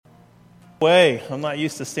Way. I'm not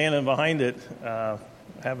used to standing behind it,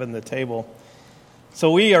 having the table.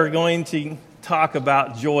 So we are going to talk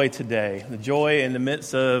about joy today, the joy in the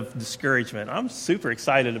midst of discouragement. I'm super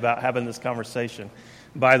excited about having this conversation,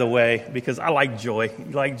 by the way, because I like joy.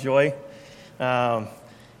 You like joy? And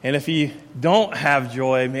if you don't have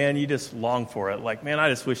joy, man, you just long for it. Like, man, I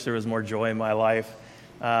just wish there was more joy in my life.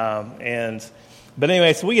 But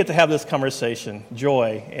anyway, so we get to have this conversation,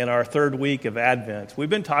 joy, in our third week of Advent. We've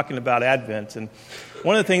been talking about Advent, and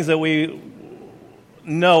one of the things that we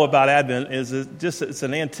know about Advent is it's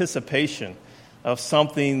an anticipation of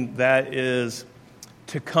something that is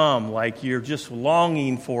to come, like you're just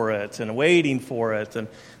longing for it and waiting for it. And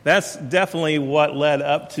that's definitely what led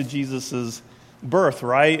up to Jesus' birth,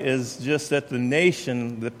 right? Is just that the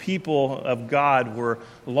nation, the people of God were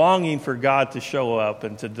longing for God to show up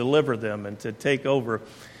and to deliver them and to take over.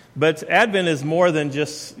 But Advent is more than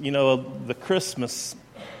just, the Christmas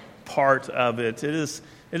part of it. It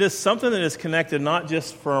is something that is connected not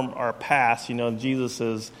just from our past,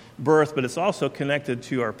 Jesus' birth, but it's also connected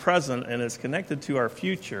to our present and it's connected to our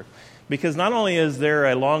future. Because not only is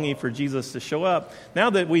there a longing for Jesus to show up, now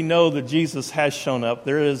that we know that Jesus has shown up,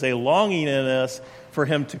 there is a longing in us for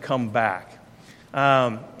him to come back.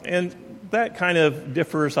 And that kind of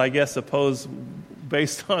differs, I guess,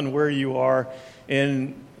 based on where you are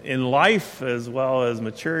in life as well as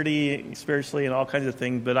maturity, spiritually, and all kinds of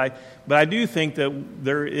things. But I do think that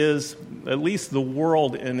there is, at least the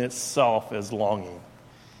world in itself is longing.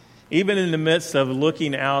 Even in the midst of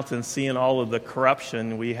looking out and seeing all of the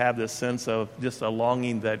corruption, we have this sense of just a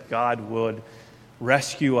longing that God would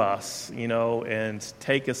rescue us, and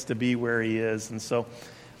take us to be where he is. And so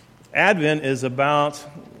Advent is about,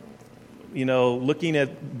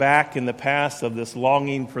 looking back in the past of this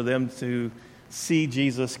longing for them to see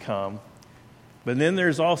Jesus come. But then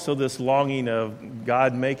there's also this longing of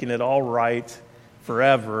God making it all right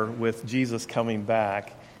forever with Jesus coming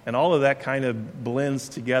back. And all of that kind of blends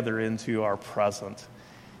together into our present.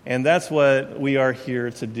 And that's what we are here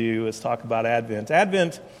to do, is talk about Advent.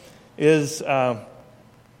 Advent is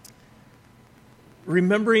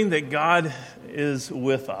remembering that God is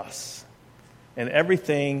with us in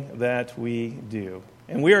everything that we do.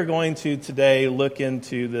 And we are going to today look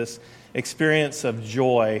into this experience of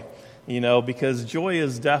joy, because joy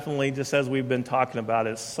is definitely, just as we've been talking about,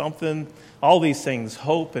 it's something, all these things,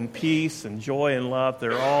 hope and peace and joy and love,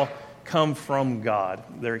 they're all come from God.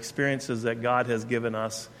 They're experiences that God has given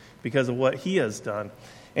us because of what he has done.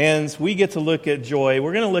 And we get to look at joy.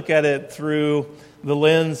 We're going to look at it through the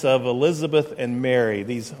lens of Elizabeth and Mary,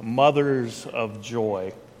 these mothers of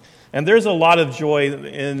joy. And there's a lot of joy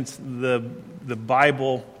in the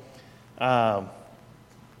Bible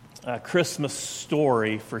Christmas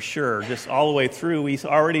story, for sure, just all the way through. We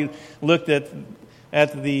already looked at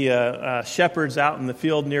the shepherds out in the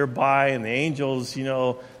field nearby and the angels,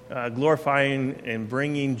 glorifying and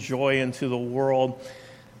bringing joy into the world.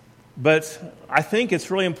 But I think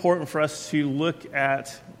it's really important for us to look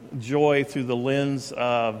at joy through the lens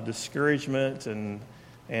of discouragement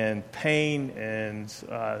and pain and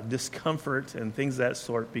discomfort and things of that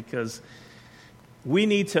sort, because we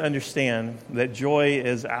need to understand that joy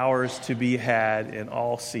is ours to be had in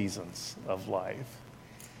all seasons of life.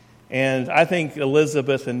 And I think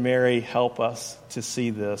Elizabeth and Mary help us to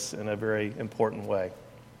see this in a very important way.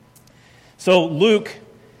 So Luke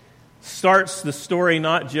starts the story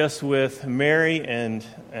not just with Mary and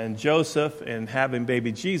Joseph and having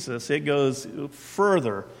baby Jesus. It goes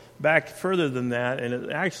back further than that, and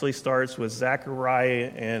it actually starts with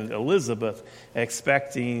Zechariah and Elizabeth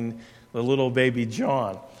expecting the little baby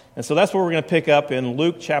John. And so that's where we're going to pick up in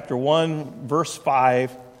Luke chapter 1, verse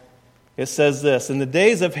 5. It says this: In the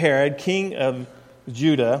days of Herod, king of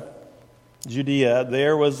Judea,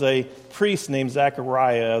 there was a priest named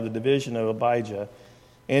Zechariah of the division of Abijah.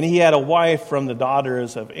 And he had a wife from the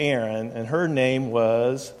daughters of Aaron, and her name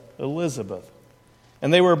was Elizabeth.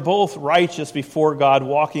 And they were both righteous before God,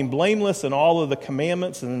 walking blameless in all of the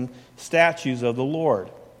commandments and statutes of the Lord.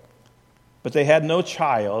 But they had no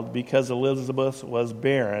child because Elizabeth was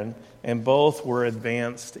barren, and both were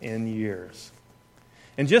advanced in years.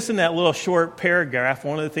 And just in that little short paragraph,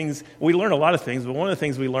 one of the things, we learn a lot of things, but one of the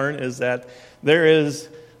things we learn is that there is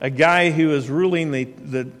a guy who was ruling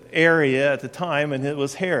the area at the time, and it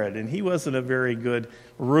was Herod. And he wasn't a very good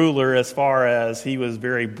ruler, as far as he was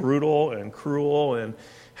very brutal and cruel and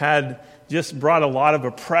had just brought a lot of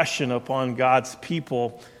oppression upon God's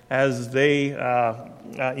people as they,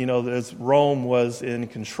 as Rome was in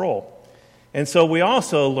control. And so we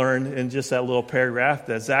also learned in just that little paragraph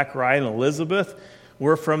that Zechariah and Elizabeth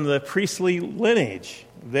were from the priestly lineage.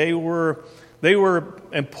 They were They were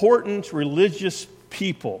important religious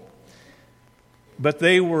people, but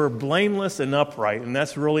they were blameless and upright. And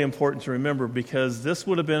that's really important to remember, because this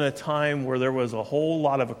would have been a time where there was a whole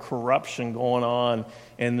lot of corruption going on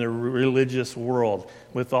in the religious world,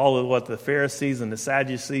 with all of what the Pharisees and the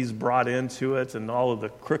Sadducees brought into it, and all of the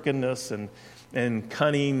crookedness and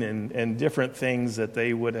cunning and different things that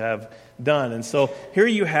they would have done. And so here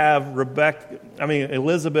you have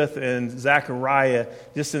Elizabeth and Zechariah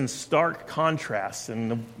just in stark contrast,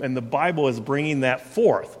 and the Bible is bringing that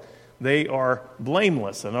forth. They are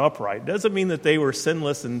blameless and upright. Doesn't mean that they were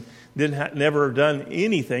sinless and never done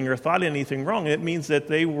anything or thought anything wrong. It means that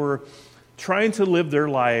they were trying to live their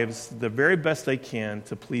lives the very best they can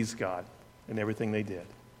to please God in everything they did.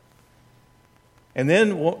 And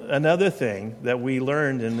then another thing that we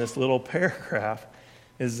learned in this little paragraph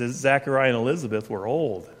is that Zechariah and Elizabeth were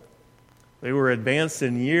old. They were advanced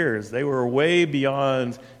in years. They were way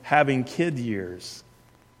beyond having kid years.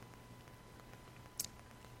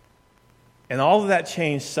 And all of that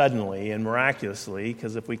changed suddenly and miraculously,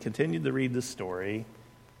 because if we continue to read the story,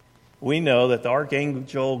 we know that the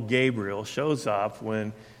archangel Gabriel shows up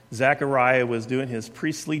when Zechariah was doing his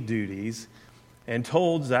priestly duties and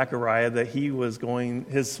told Zechariah that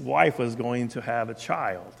his wife was going to have a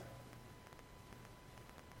child.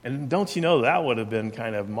 And don't you know that would have been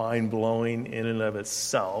kind of mind-blowing in and of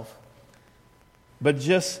itself. But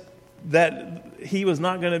just that he was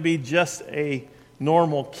not going to be just a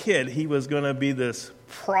normal kid. He was going to be this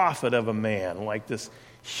prophet of a man, like this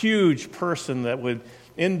huge person that would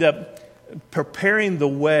end up preparing the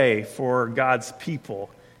way for God's people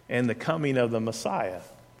and the coming of the Messiah.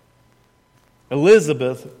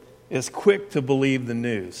 Elizabeth is quick to believe the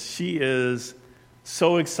news. She is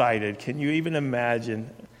so excited. Can you even imagine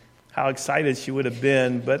how excited she would have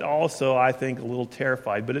been, but also, I think, a little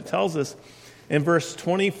terrified. But it tells us in verse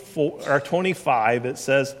 24 or 25, it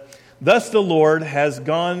says, Thus the Lord has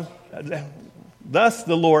done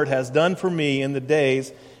for me in the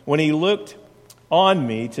days when he looked on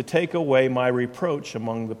me to take away my reproach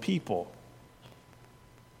among the people.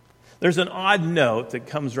 There's an odd note that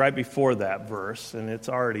comes right before that verse, and it's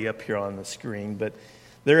already up here on the screen, but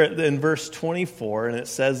there in verse 24, and it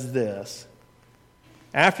says this: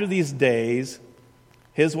 After these days,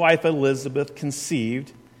 his wife Elizabeth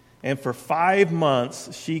conceived, and for 5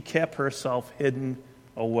 months she kept herself hidden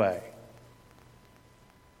away.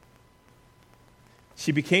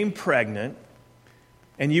 She became pregnant,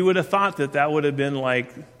 and you would have thought that that would have been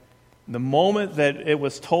like the moment that it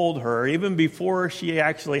was told her, even before she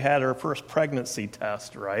actually had her first pregnancy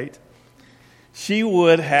test, right? She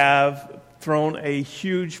would have thrown a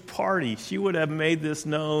huge party. She would have made this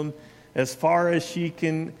known as far as she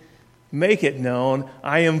can make it known.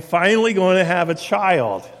 I am finally going to have a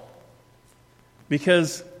child.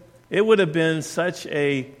 Because it would have been such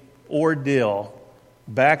a ordeal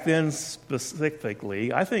back then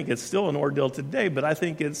specifically. I think it's still an ordeal today, but I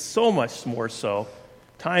think it's so much more so,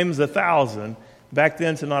 times 1,000, back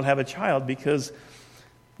then to not have a child, because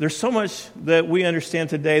there's so much that we understand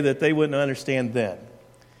today that they wouldn't understand then.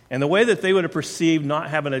 And the way that they would have perceived not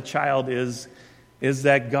having a child is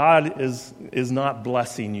that God is not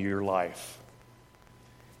blessing your life.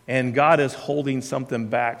 And God is holding something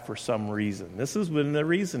back for some reason. This has been the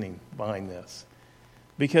reasoning behind this.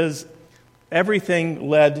 Because everything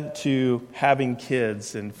led to having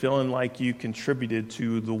kids and feeling like you contributed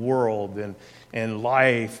to the world and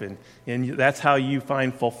life. And that's how you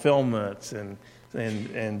find fulfillment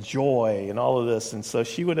and joy and all of this. And so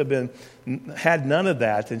she would have had none of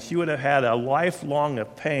that. And she would have had a lifelong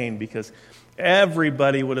of pain, because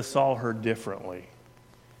everybody would have saw her differently.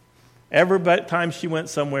 Every time she went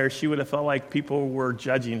somewhere, she would have felt like people were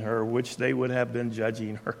judging her, which they would have been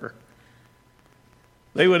judging her.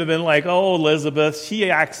 They would have been like, oh, Elizabeth,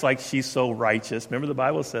 she acts like she's so righteous. Remember, the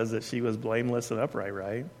Bible says that she was blameless and upright,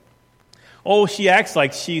 right? Oh, she acts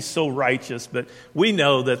like she's so righteous, but we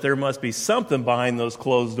know that there must be something behind those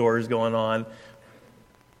closed doors going on,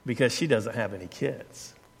 because she doesn't have any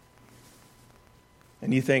kids.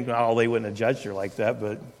 And you think, oh, they wouldn't have judged her like that,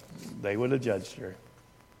 but they would have judged her.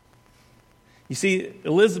 You see,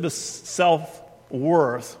 Elizabeth's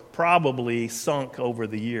self-worth probably sunk over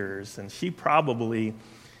the years, and she probably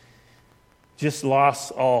just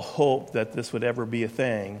lost all hope that this would ever be a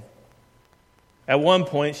thing. At one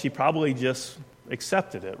point, she probably just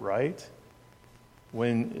accepted it, right?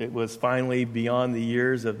 When it was finally beyond the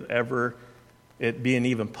years of ever it being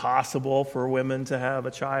even possible for women to have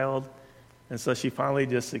a child. And so she finally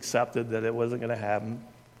just accepted that it wasn't going to happen.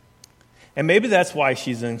 And maybe that's why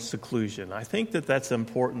she's in seclusion. I think that that's an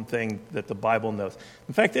important thing that the Bible knows.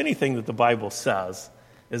 In fact, anything that the Bible says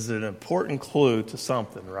is an important clue to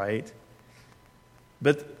something, right?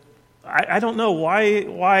 But I don't know,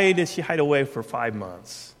 why did she hide away for 5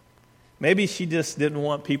 months? Maybe she just didn't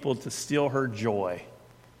want people to steal her joy.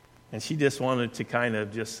 And she just wanted to kind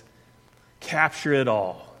of just capture it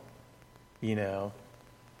all, you know.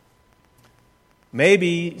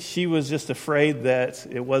 Maybe she was just afraid that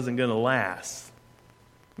it wasn't going to last.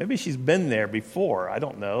 Maybe she's been there before. I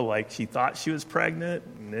don't know. Like she thought she was pregnant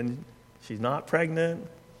and then she's not pregnant.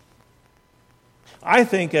 I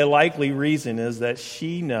think a likely reason is that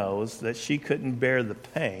she knows that she couldn't bear the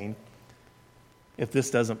pain if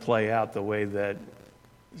this doesn't play out the way that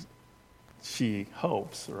she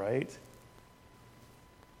hopes, right?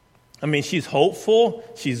 I mean, she's hopeful.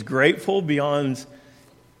 She's grateful beyond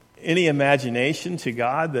any imagination to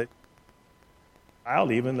God that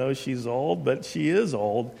even though she's old, but she is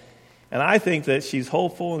old. And I think that she's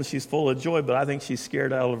hopeful and she's full of joy, but I think she's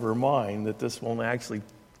scared out of her mind that this won't actually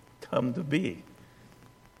come to be.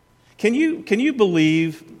 Can you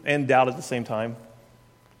believe and doubt at the same time?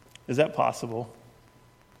 Is that possible?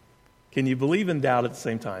 Can you believe and doubt at the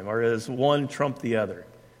same time? Or does one trump the other?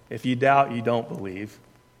 If you doubt, you don't believe.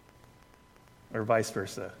 Or vice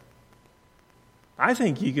versa. I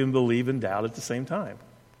think you can believe and doubt at the same time.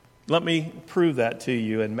 Let me prove that to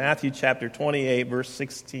you in Matthew chapter 28, verse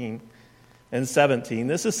 16 and 17.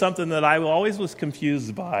 This is something that I always was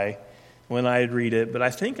confused by when I'd read it, but I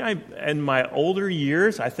think in my older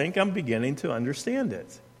years, I think I'm beginning to understand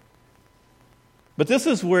it. But this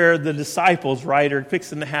is where the disciples, right, are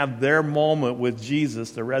fixing to have their moment with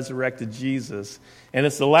Jesus, the resurrected Jesus. And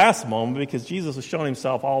it's the last moment because Jesus was showing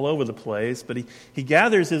himself all over the place. But he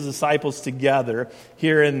gathers his disciples together.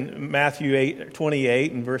 Here in Matthew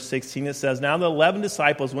 28 and verse 16, it says, "Now the 11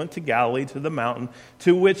 disciples went to Galilee to the mountain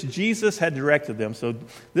to which Jesus had directed them." So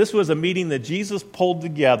this was a meeting that Jesus pulled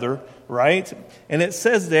together, right? And it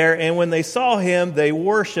says there, "And when they saw him, they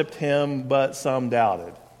worshiped him, but some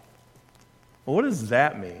doubted." Well, what does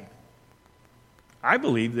that mean? I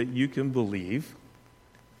believe that you can believe,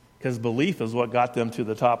 because belief is what got them to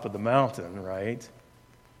the top of the mountain, right?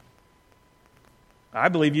 I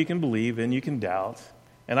believe you can believe and you can doubt.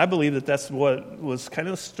 And I believe that that's what was kind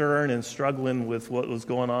of stirring and struggling with what was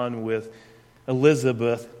going on with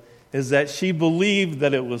Elizabeth, is that she believed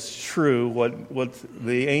that it was true, what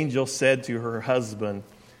the angel said to her husband.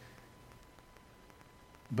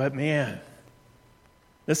 But man,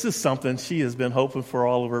 this is something she has been hoping for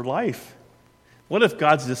all of her life. What if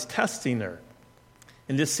God's just testing her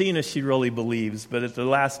and just seeing if she really believes, but at the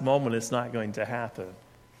last moment it's not going to happen?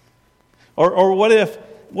 Or what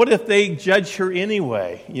if they judge her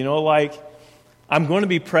anyway? You know, like, I'm going to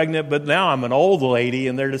be pregnant, but now I'm an old lady,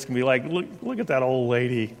 and they're just going to be like, look at that old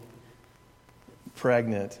lady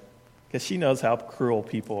pregnant. Because she knows how cruel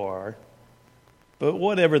people are. But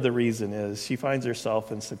whatever the reason is, she finds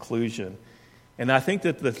herself in seclusion. And I think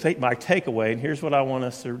that my takeaway, and here's what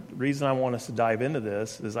reason I want us to dive into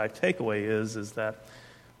this, is my takeaway is that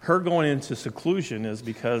her going into seclusion is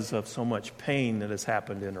because of so much pain that has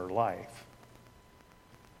happened in her life.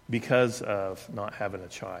 Because of not having a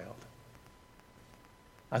child.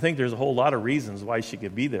 I think there's a whole lot of reasons why she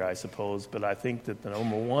could be there, I suppose, but I think that the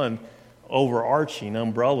number one overarching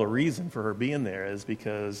umbrella reason for her being there is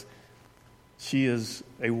because she is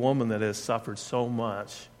a woman that has suffered so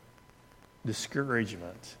much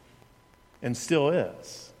discouragement, and still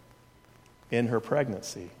is, in her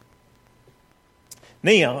pregnancy.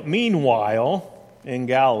 Now, meanwhile, in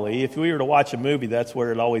Galilee, if we were to watch a movie, that's where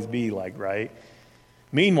it'd always be like, right?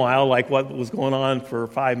 Meanwhile, like what was going on for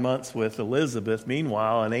 5 months with Elizabeth,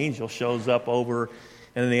 meanwhile, an angel shows up over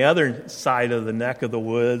on the other side of the neck of the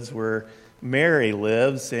woods where Mary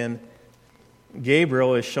lives, and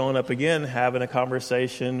Gabriel is showing up again, having a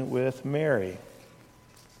conversation with Mary.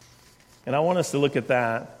 And I want us to look at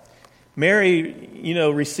that. Mary,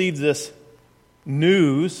 received this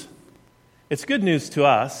news. It's good news to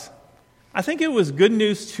us. I think it was good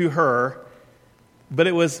news to her, but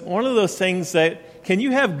it was one of those things that, can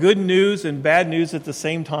you have good news and bad news at the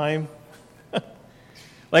same time?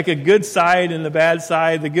 Like a good side and the bad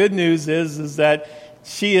side. The good news is that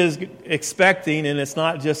she is expecting, and it's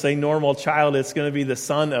not just a normal child, it's going to be the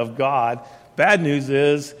Son of God. Bad news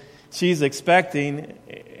is she's expecting,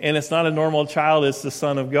 and it's not a normal child, it's the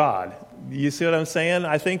Son of God. You see what I'm saying?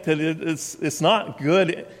 I think that it's not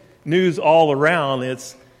good news all around.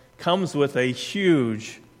 It comes with a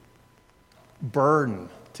huge burden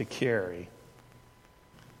to carry.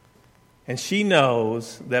 And she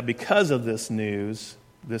knows that because of this news,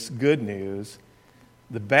 this good news,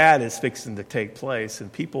 the bad is fixing to take place,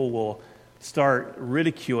 and people will start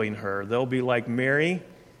ridiculing her. They'll be like, Mary,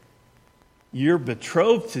 you're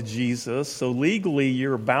betrothed to Jesus, so legally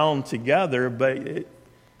you're bound together, but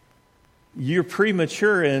you're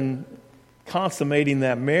premature in consummating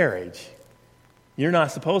that marriage. You're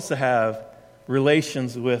not supposed to have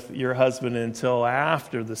relations with your husband until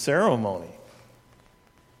after the ceremony.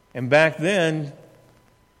 And back then,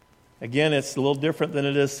 again, it's a little different than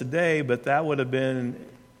it is today, but that would have been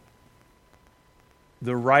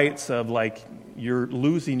the rights of like you're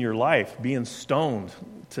losing your life, being stoned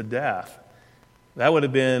to death. That would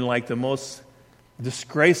have been like the most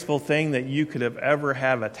disgraceful thing that you could have ever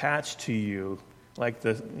have attached to you, like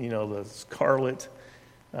the scarlet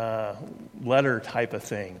letter type of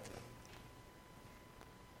thing.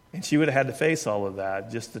 And she would have had to face all of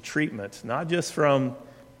that, just the treatment, not just from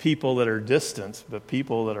people that are distant, but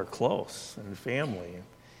people that are close and family.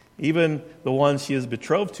 Even the ones she is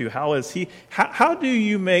betrothed to. How do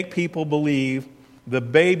you make people believe the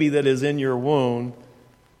baby that is in your womb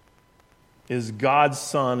is God's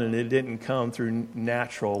son and it didn't come through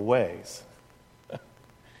natural ways?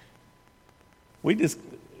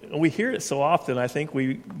 We hear it so often, I think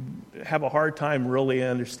we have a hard time really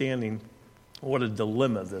understanding what a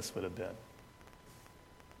dilemma this would have been.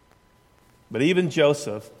 But even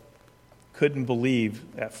Joseph couldn't believe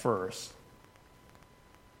at first.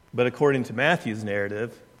 But according to Matthew's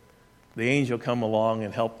narrative, the angel come along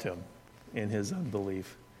and helped him in his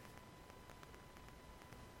unbelief.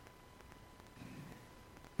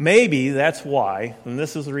 Maybe that's why, and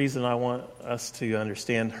this is the reason I want us to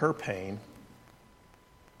understand her pain,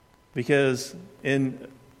 because in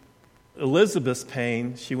Elizabeth's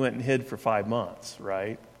pain, she went and hid for 5 months,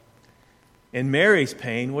 right? In Mary's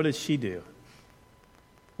pain, what did she do?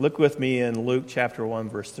 Look with me in Luke chapter 1,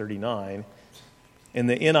 verse 39. In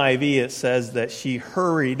the NIV, it says that she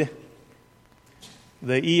hurried.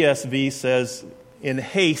 The ESV says, in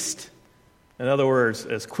haste. In other words,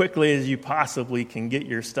 as quickly as you possibly can get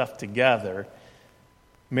your stuff together,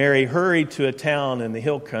 Mary hurried to a town in the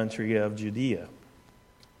hill country of Judea.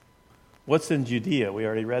 What's in Judea? We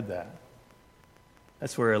already read that.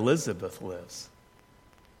 That's where Elizabeth lives.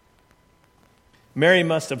 Mary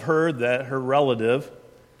must have heard that her relative,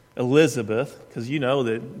 Elizabeth, because you know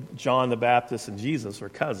that John the Baptist and Jesus were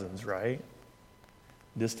cousins, right?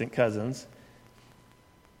 Distant cousins.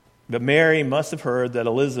 But Mary must have heard that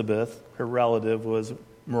Elizabeth, her relative, was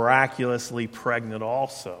miraculously pregnant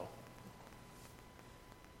also.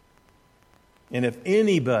 And if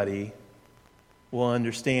anybody will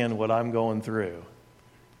understand what I'm going through,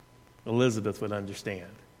 Elizabeth would understand.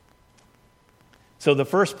 So the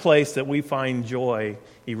first place that we find joy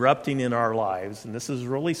erupting in our lives, and this is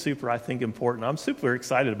really super, I think, important. I'm super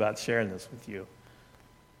excited about sharing this with you.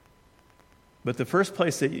 But the first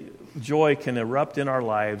place that joy can erupt in our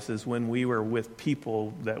lives is when we were with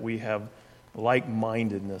people that we have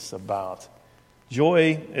like-mindedness about.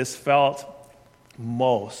 Joy is felt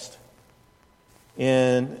most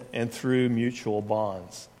in and through mutual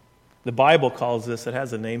bonds. The Bible calls this, it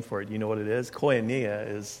has a name for it. You know what it is? Koinonia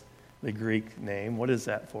is the Greek name. What is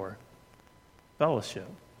that for? Fellowship,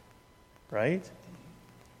 right?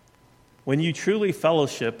 When you truly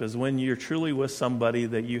fellowship is when you're truly with somebody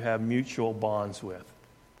that you have mutual bonds with.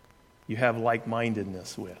 You have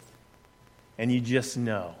like-mindedness with. And you just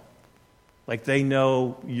know. Like they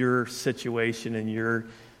know your situation and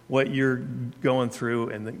what you're going through,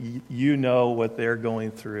 and you know what they're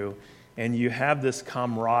going through. And you have this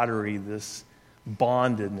camaraderie, this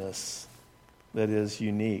bondedness that is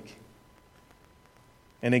unique.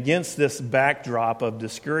 And against this backdrop of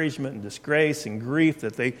discouragement and disgrace and grief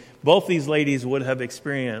that both these ladies would have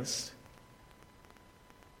experienced,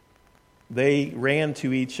 they ran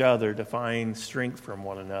to each other to find strength from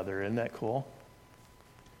one another. Isn't that cool?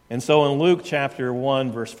 And so in Luke chapter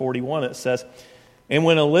 1, verse 41, it says, "And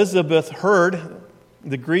when Elizabeth heard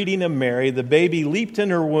the greeting of Mary, the baby leaped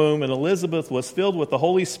in her womb, and Elizabeth was filled with the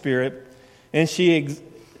Holy Spirit, and she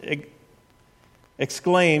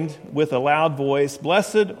exclaimed with a loud voice,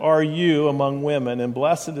 'Blessed are you among women, and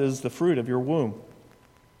blessed is the fruit of your womb.'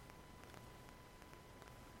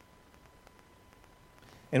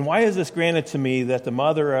 And why is this granted to me, that the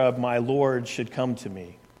mother of my Lord should come to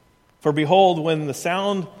me? For behold, when the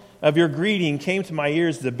sound of your greeting came to my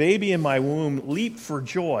ears, the baby in my womb leaped for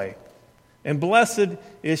joy. And blessed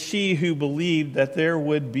is she who believed that there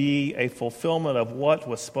would be a fulfillment of what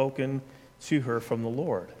was spoken to her from the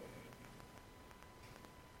Lord."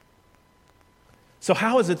 So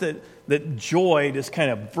how is it that joy just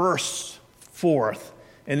kind of bursts forth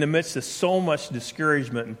in the midst of so much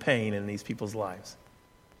discouragement and pain in these people's lives?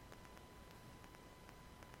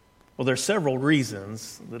 Well, there's several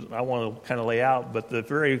reasons that I want to kind of lay out, but the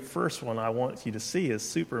very first one I want you to see is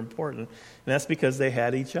super important, and that's because they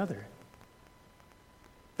had each other.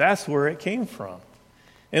 That's where it came from.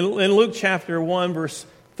 In Luke chapter 1, verse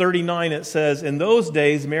 39, it says, "In those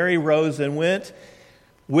days Mary rose and went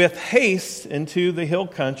with haste into the hill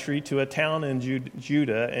country to a town in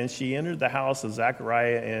Judah, and she entered the house of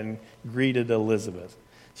Zechariah and greeted Elizabeth."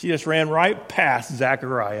 She just ran right past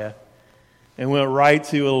Zechariah and went right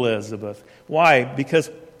to Elizabeth. Why?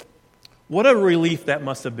 Because what a relief that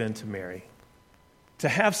must have been to Mary. To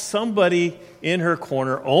have somebody in her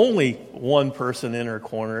corner, only one person in her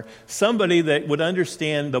corner, somebody that would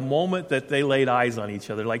understand the moment that they laid eyes on each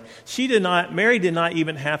other. Like Mary did not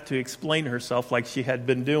even have to explain herself like she had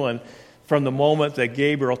been doing from the moment that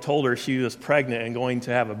Gabriel told her she was pregnant and going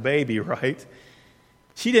to have a baby, right?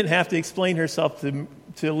 She didn't have to explain herself to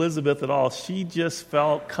Elizabeth at all. She just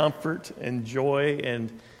felt comfort and joy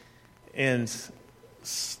and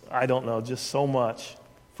I don't know, just so much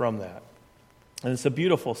from that. And it's a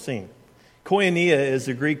beautiful scene. Koinonia is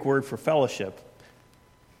the Greek word for fellowship.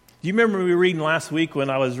 Do you remember we were reading last week when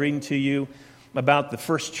I was reading to you about the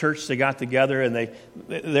first church that got together, and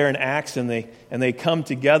they're in Acts, and they come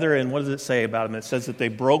together, and what does it say about them? It says that they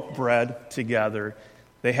broke bread together.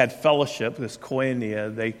 They had fellowship, this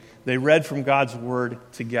koinonia. They read from God's word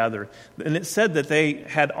together. And it said that they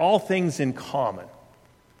had all things in common.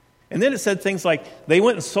 And then it said things like they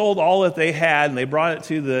went and sold all that they had, and they brought it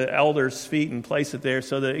to the elders' feet and placed it there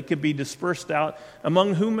so that it could be dispersed out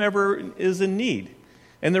among whomever is in need.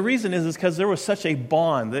 And the reason is because there was such a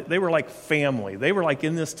bond. They were like family. They were like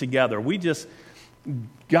in this together.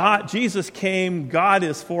 Jesus came, God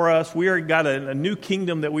is for us, we are got a new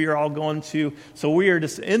kingdom that we are all going to, so we are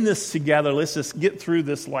just in this together, let's just get through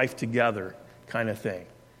this life together kind of thing.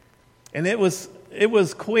 And it was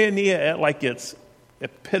koinonia at like its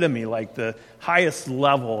epitome, like the highest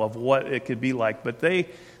level of what it could be like, but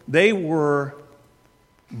they were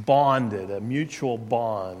bonded, a mutual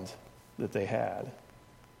bond that they had.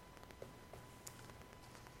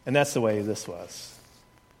 And that's the way this was.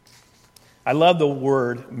 I love the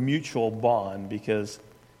word mutual bond because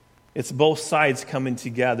it's both sides coming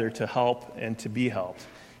together to help and to be helped.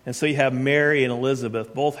 And so you have Mary and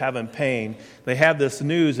Elizabeth both having pain. They have this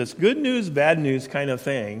news, it's good news, bad news kind of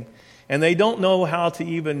thing. And they don't know how to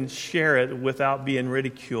even share it without being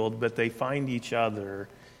ridiculed, but they find each other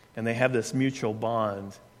and they have this mutual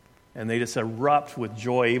bond. And they just erupt with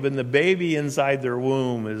joy. Even the baby inside their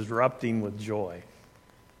womb is erupting with joy.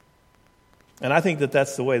 And I think that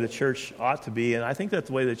that's the way the church ought to be, and I think that's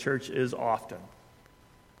the way the church is often.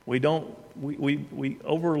 We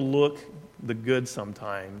overlook the good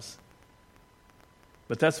sometimes,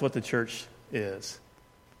 but that's what the church is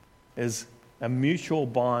a mutual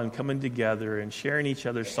bond coming together and sharing each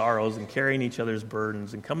other's sorrows and carrying each other's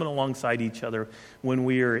burdens and coming alongside each other when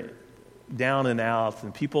we are down and out,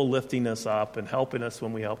 and people lifting us up and helping us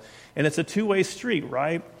when we help. And it's a two-way street,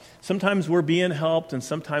 right? Sometimes we're being helped and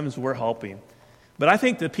sometimes we're helping. But I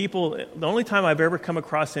think the only time I've ever come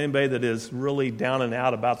across anybody that is really down and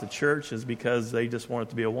out about the church is because they just want it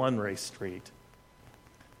to be a one-way street.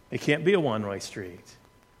 It can't be a one-way street.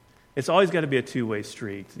 It's always got to be a two-way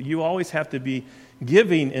street. You always have to be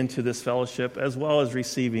giving into this fellowship as well as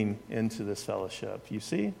receiving into this fellowship, you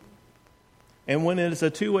see? And when it is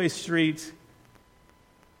a two-way street,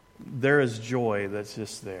 there is joy that's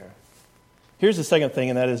just there. Here's the second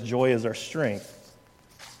thing, and that is joy is our strength.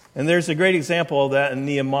 And there's a great example of that in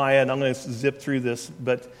Nehemiah, and I'm going to zip through this,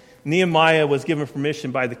 but Nehemiah was given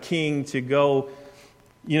permission by the king to go,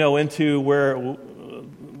 into where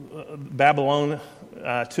Babylon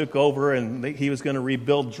took over, and he was going to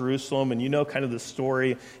rebuild Jerusalem, and kind of the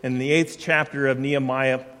story. In the 8th chapter of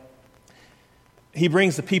Nehemiah, he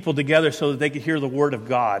brings the people together so that they could hear the word of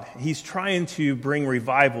God. He's trying to bring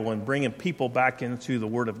revival and bringing people back into the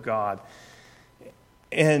word of God.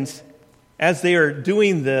 And as they are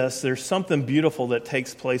doing this, there's something beautiful that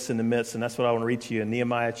takes place in the midst, and that's what I want to read to you in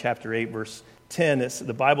Nehemiah chapter 8, verse 10.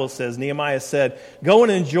 The Bible says, Nehemiah said, "Go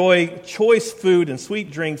and enjoy choice food and sweet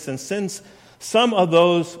drinks, and send some of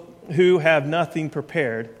those who have nothing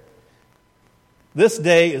prepared. This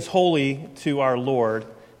day is holy to our Lord.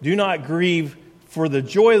 Do not grieve, for the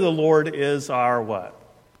joy of the Lord is our" what?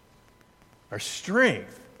 Our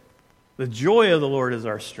strength. The joy of the Lord is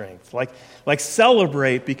our strength. Like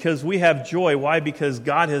celebrate because we have joy. Why? Because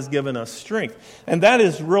God has given us strength. And that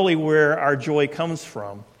is really where our joy comes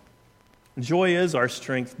from. Joy is our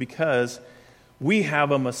strength because we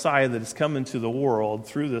have a Messiah that has come into the world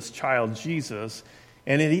through this child Jesus.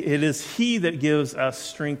 And it is He that gives us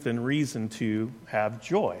strength and reason to have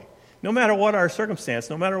joy. no matter what our circumstance,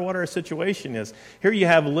 no matter what our situation is. Here you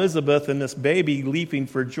have Elizabeth and this baby leaping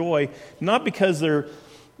for joy, not because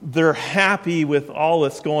they're happy with all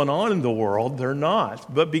that's going on in the world. They're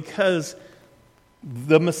not. But because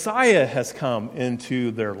the Messiah has come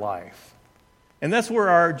into their life. And that's where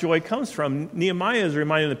our joy comes from. Nehemiah is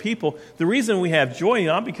reminding the people, the reason we have joy,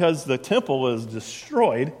 not because the temple was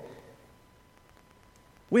destroyed.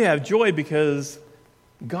 We have joy because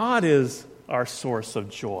God is our source of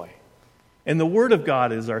joy. And the Word of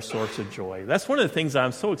God is our source of joy. That's one of the things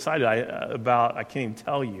I'm so excited about, I can't even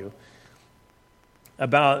tell you,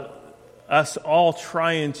 about us all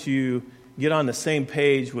trying to get on the same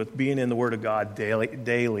page with being in the Word of God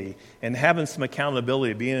daily and having some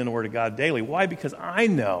accountability of being in the Word of God daily. Why? Because I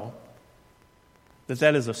know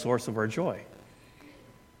that is a source of our joy.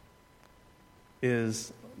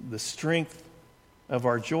 Is the strength of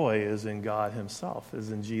our joy is in God Himself,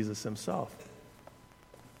 is in Jesus Himself.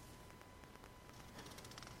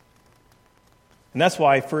 And that's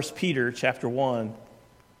why 1 Peter chapter 1,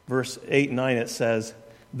 verse 8 and 9, it says,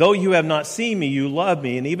 though you have not seen me, you love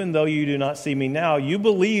me, and even though you do not see me now, you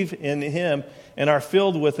believe in Him and are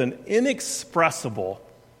filled with an inexpressible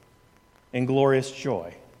and glorious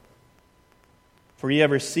joy. For you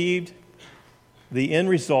have received the end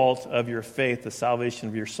result of your faith, the salvation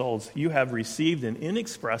of your souls. You have received an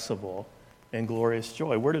inexpressible and glorious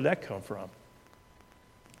joy. Where did that come from?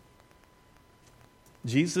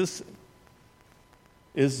 Jesus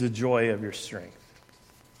is the joy of your strength.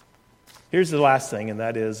 Here's the last thing, and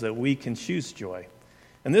that is that we can choose joy.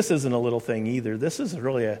 And this isn't a little thing either. This is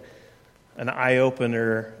really an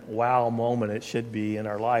eye-opener, wow moment it should be in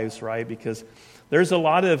our lives, right? Because there's a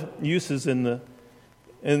lot of uses in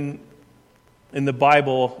the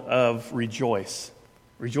Bible of rejoice.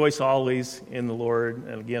 Rejoice always in the Lord.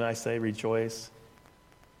 And again, I say rejoice.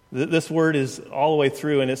 This word is all the way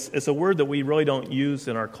through, and it's a word that we really don't use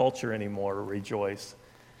in our culture anymore, rejoice.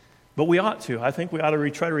 But we ought to. I think we ought to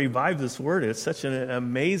try to revive this word. It's such an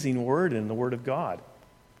amazing word in the Word of God.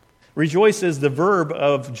 Rejoice is the verb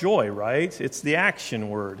of joy, right? It's the action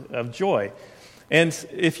word of joy. And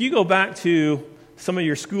if you go back to some of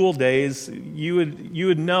your school days, you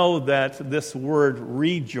would know that this word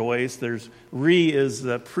rejoice, re is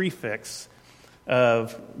the prefix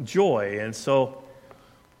of joy. And so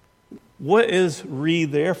what is re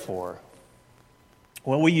there for?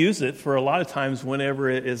 Well, we use it for a lot of times whenever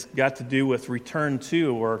it has got to do with return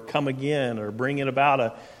to or come again or bring it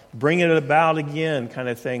about again kind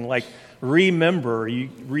of thing. Like remember, you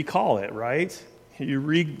recall it, right? You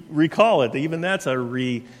recall it. Even that's a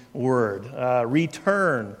word.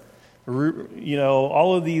 Return.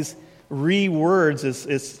 All of these words,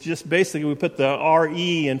 it's just basically we put the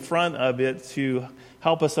re in front of it to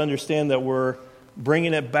help us understand that we're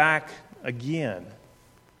bringing it back again.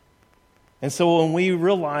 And so when we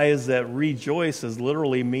realize that rejoice is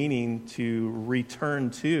literally meaning to return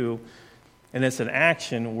to, and it's an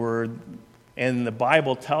action word, and the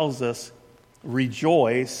Bible tells us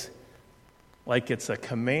rejoice like it's a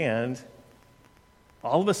command,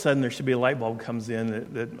 all of a sudden there should be a light bulb comes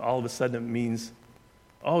in that all of a sudden it means,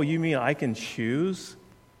 oh, you mean I can choose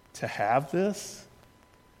to have this?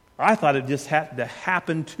 I thought it just had to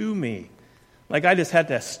happen to me. Like I just had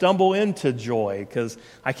to stumble into joy because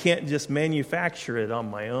I can't just manufacture it on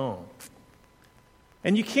my own.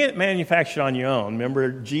 And you can't manufacture it on your own.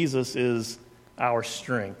 Remember, Jesus is our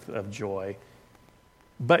strength of joy.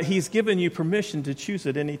 But He's given you permission to choose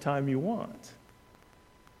it anytime you want,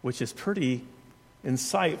 which is pretty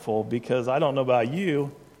insightful because I don't know about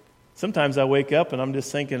you. Sometimes I wake up and I'm just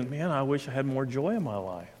thinking, man, I wish I had more joy in my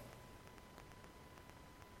life.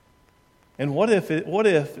 And what if it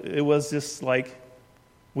was just like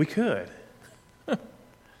we could?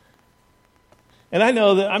 And I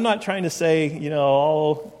know that I'm not trying to say,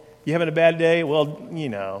 oh, you having a bad day? Well,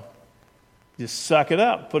 just suck it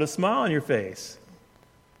up, put a smile on your face.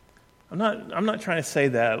 I'm not trying to say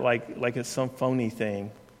that like it's some phony thing.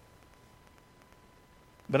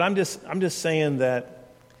 But I'm just saying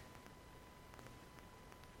that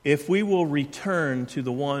if we will return to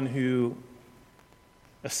the one who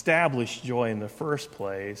established joy in the first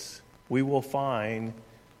place, we will find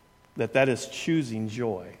that is choosing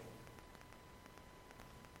joy.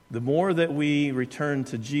 The more that we return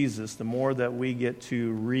to Jesus, the more that we get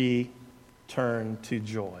to return to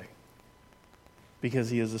joy,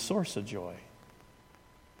 because He is the source of joy.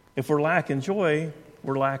 If we're lacking joy,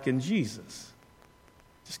 we're lacking Jesus.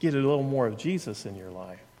 Just get a little more of Jesus in your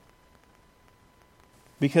life.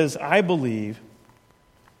 Because I believe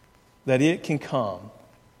that it can come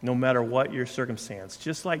no matter what your circumstance,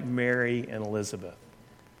 just like Mary and Elizabeth.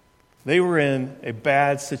 They were in a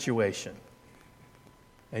bad situation,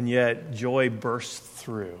 and yet joy burst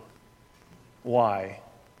through. Why?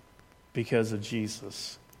 Because of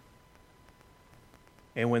Jesus.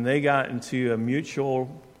 And when they got into a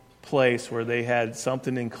mutual place where they had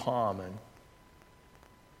something in common,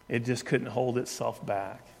 it just couldn't hold itself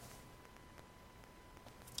back.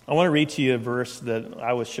 I want to read to you a verse that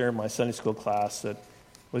I was sharing in my Sunday school class that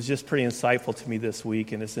was just pretty insightful to me this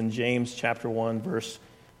week, and it's in James chapter 1, verse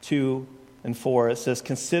 2 and 4. It says,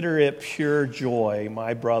 "Consider it pure joy,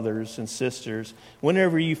 my brothers and sisters,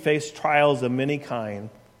 whenever you face trials of many kind,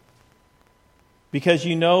 because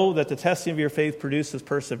you know that the testing of your faith produces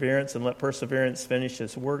perseverance, and let perseverance finish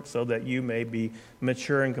its work so that you may be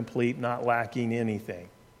mature and complete, not lacking anything."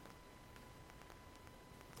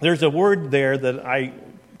 There's a word there that I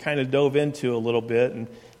kind of dove into a little bit, and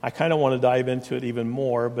I kind of want to dive into it even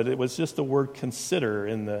more, but it was just the word consider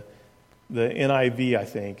in the NIV, I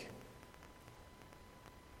think.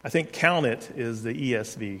 I think count it is the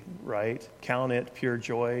ESV, right? Count it, pure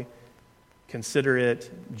joy. Consider it,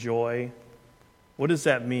 joy. What does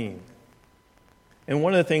that mean? And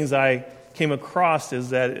one of the things I came across is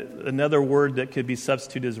that another word that could be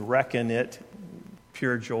substituted is reckon it,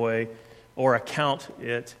 pure joy, or account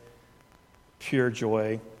it, pure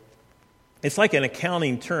joy. It's like an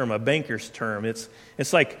accounting term, a banker's term. It's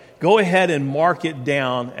like go ahead and mark it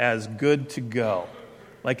down as good to go,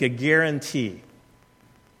 like a guarantee.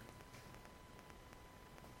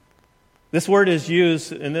 This word is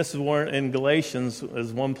used, and this is one in Galatians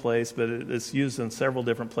is one place, but it's used in several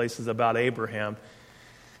different places about Abraham.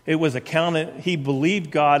 It was accounted, he believed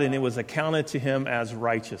God, and it was accounted to him as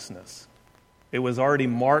righteousness. It was already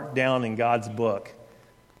marked down in God's book.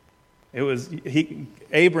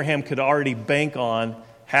 Abraham could already bank on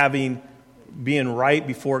being right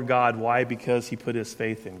before God. Why? Because he put his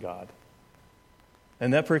faith in God.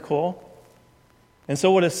 Isn't that pretty cool? And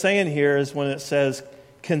so what it's saying here is when it says,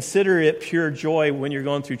 consider it pure joy when you're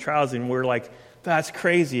going through trials, and we're like, that's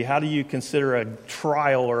crazy. How do you consider a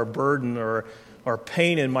trial or a burden or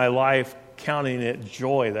pain in my life counting it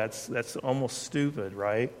joy? That's almost stupid,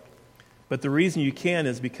 right? But the reason you can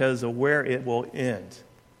is because of where it will end.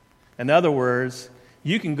 In other words,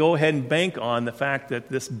 you can go ahead and bank on the fact that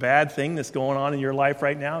this bad thing that's going on in your life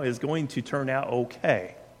right now is going to turn out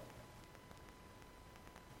okay.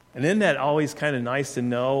 And isn't that always kind of nice to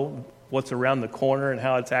know what's around the corner and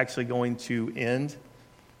how it's actually going to end?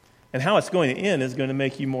 And how it's going to end is going to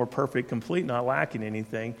make you more perfect, complete, not lacking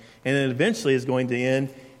anything. And it eventually is going to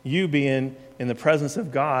end you being in the presence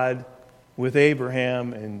of God with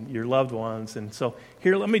Abraham and your loved ones. And so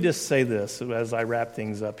here, let me just say this as I wrap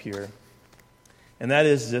things up here. And that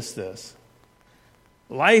is just this.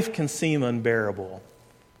 Life can seem unbearable,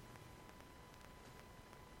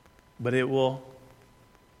 but it will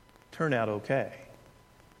turn out okay.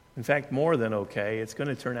 In fact, more than okay, it's going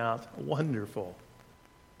to turn out wonderful.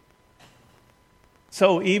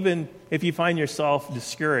 So even if you find yourself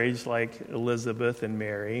discouraged like Elizabeth and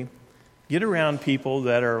Mary, get around people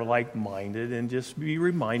that are like-minded and just be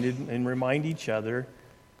reminded and remind each other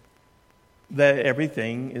that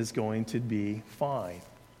everything is going to be fine.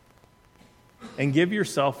 And give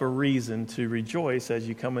yourself a reason to rejoice as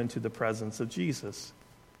you come into the presence of Jesus.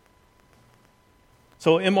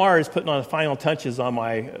 So MR is putting on the final touches on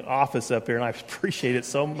my office up here, and I appreciate it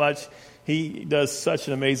so much. He does such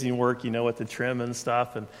an amazing work, with the trim and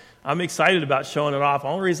stuff, and I'm excited about showing it off. The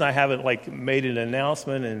only reason I haven't made an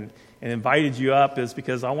announcement and invited you up is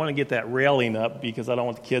because I want to get that railing up because I don't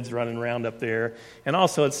want the kids running around up there. And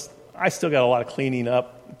also, I still got a lot of cleaning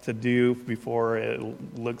up to do before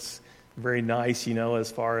it looks very nice,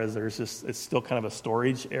 as far as it's still kind of a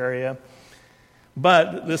storage area.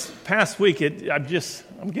 But this past week,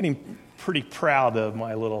 I'm getting pretty proud of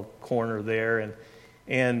my little corner there,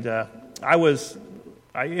 and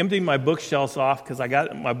I emptied my bookshelves off because I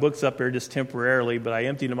got my books up there just temporarily, but I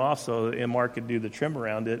emptied them off so MR could do the trim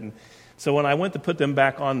around it. And so when I went to put them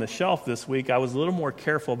back on the shelf this week, I was a little more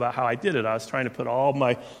careful about how I did it. I was trying to put all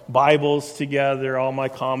my Bibles together, all my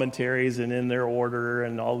commentaries, and in their order,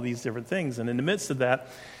 and all these different things. And in the midst of that,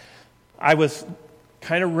 I was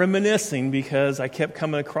kind of reminiscing because I kept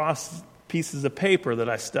coming across pieces of paper that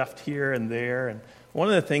I stuffed here and there. And one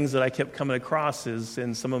of the things that I kept coming across is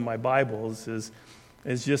in some of my Bibles is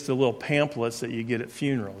just the little pamphlets that you get at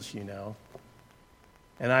funerals,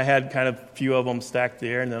 And I had kind of a few of them stacked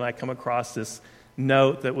there, and then I come across this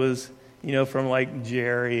note that was, from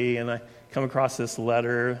Jerry, and I come across this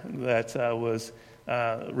letter that was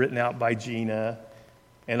written out by Gina.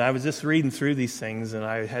 And I was just reading through these things, and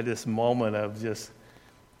I had this moment of just,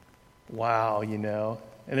 wow,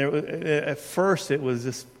 And at first it was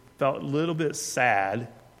just felt a little bit sad,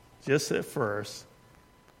 just at first.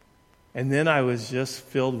 And then I was just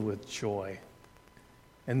filled with joy.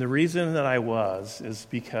 And the reason that I was is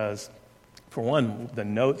because, for one, the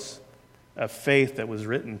notes of faith that was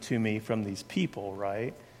written to me from these people,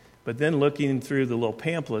 right? But then looking through the little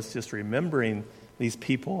pamphlets, just remembering these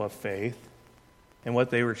people of faith and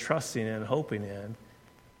what they were trusting and hoping in.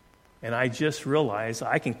 And I just realized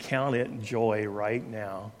I can count it joy right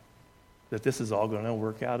now that this is all going to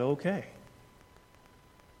work out okay.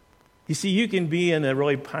 You see, you can be in a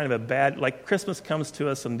really kind of a bad, like Christmas comes to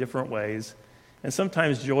us in different ways, and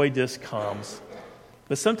sometimes joy just comes.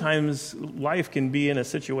 But sometimes life can be in a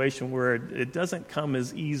situation where it doesn't come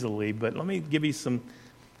as easily. But let me give you some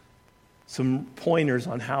pointers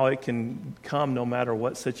on how it can come no matter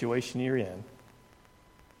what situation you're in.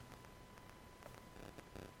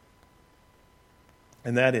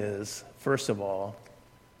 And that is, first of all,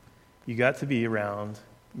 you got to be around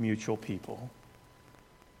mutual people.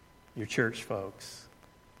 Your church folks,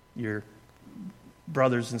 your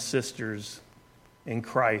brothers and sisters in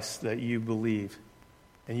Christ that you believe.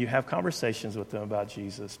 And you have conversations with them about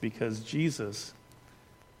Jesus, because Jesus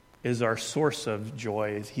is our source of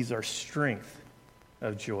joy. He's our strength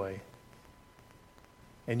of joy.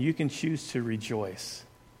 And you can choose to rejoice,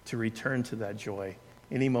 to return to that joy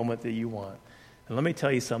any moment that you want. And let me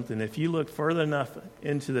tell you something. If you look further enough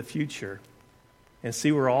into the future and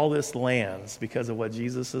see where all this lands because of what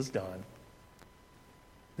Jesus has done,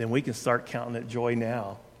 then we can start counting it joy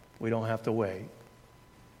now. We don't have to wait.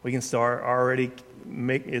 We can start already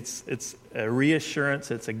make it's a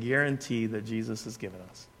reassurance, it's a guarantee that Jesus has given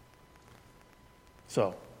us.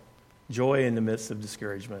 So, joy in the midst of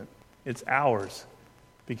discouragement. It's ours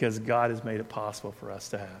because God has made it possible for us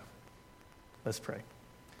to have. Let's pray.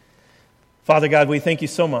 Father God, we thank you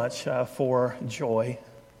so much for joy.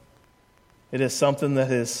 It is something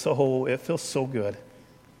that it feels so good.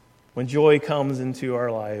 When joy comes into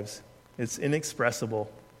our lives, it's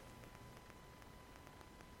inexpressible.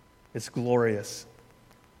 It's glorious.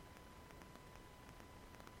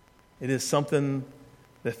 It is something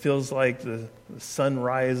that feels like the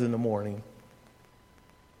sunrise in the morning.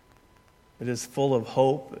 It is full of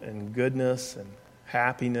hope and goodness and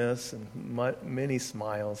happiness and many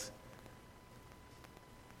smiles.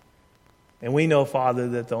 And we know, Father,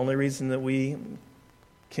 that the only reason that we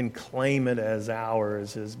can claim it as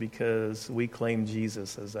ours is because we claim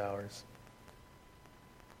Jesus as ours.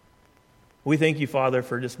 We thank you, Father,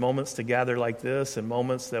 for just moments to gather like this and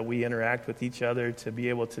moments that we interact with each other to be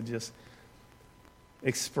able to just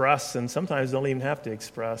express, and sometimes don't even have to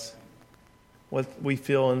express, what we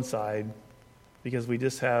feel inside, because we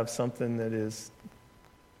just have something that is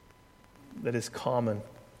common,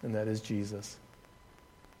 and that is Jesus.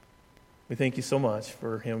 We thank you so much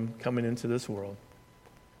for him coming into this world.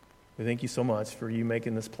 We thank you so much for you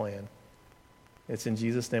making this plan. It's in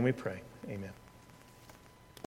Jesus' name we pray. Amen.